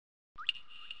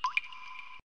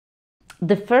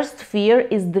The first fear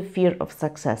is the fear of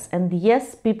success. And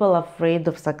yes, people are afraid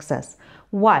of success.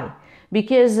 Why?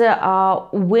 Because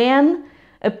when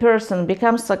a person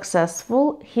becomes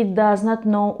successful, he does not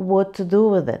know what to do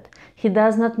with it. He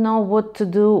does not know what to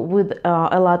do with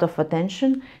a lot of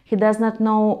attention. He does not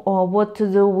know what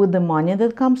to do with the money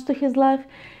that comes to his life.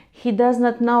 He does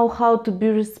not know how to be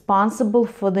responsible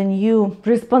for the new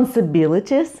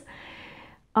responsibilities.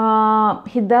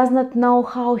 He does not know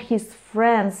how his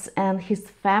friends and his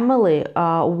family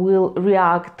will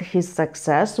react to his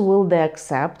success. Will they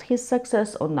accept his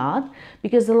success or not?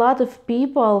 Because a lot of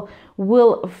people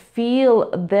will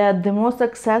feel that the more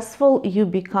successful you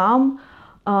become,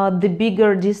 the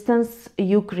bigger distance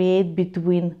you create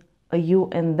between you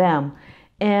and them.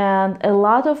 And a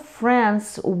lot of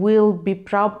friends will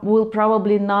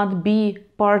probably not be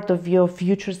part of your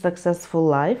future successful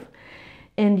life.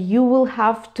 And you will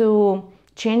have to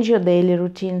change your daily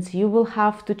routines. You will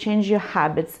have to change your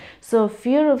habits. So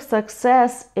fear of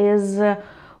success is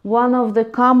one of the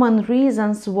common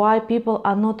reasons why people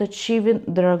are not achieving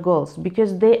their goals,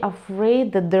 because they're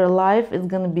afraid that their life is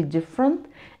going to be different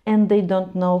and they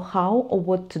don't know how or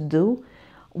what to do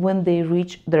when they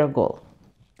reach their goal.